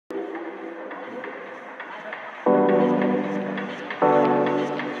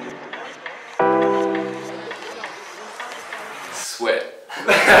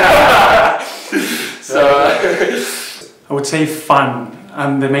would say fun,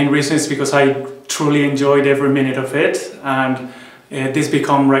 and the main reason is because I truly enjoyed every minute of it, and this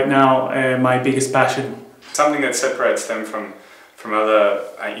become right now my biggest passion. Something that separates them from other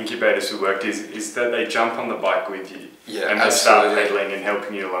incubators who worked is that they jump on the bike with you, and they start pedaling and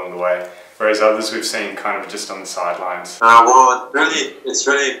helping you along the way, whereas others we've seen kind of just on the sidelines. Well, it's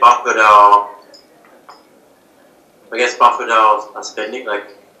really buffered our spending, like,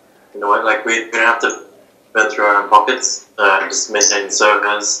 you know, like we don't have to burn through our own pockets, just maintaining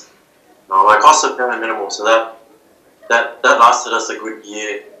servers. My costs are fairly minimal, so that lasted us a good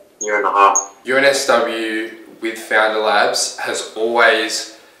year and a half. UNSW with Founder Labs has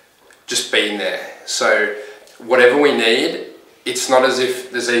always just been there. So whatever we need, it's not as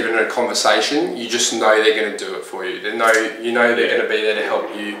if there's even a conversation. You just know they're going to do it for you. You know they're going to be there to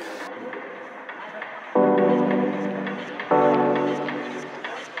help you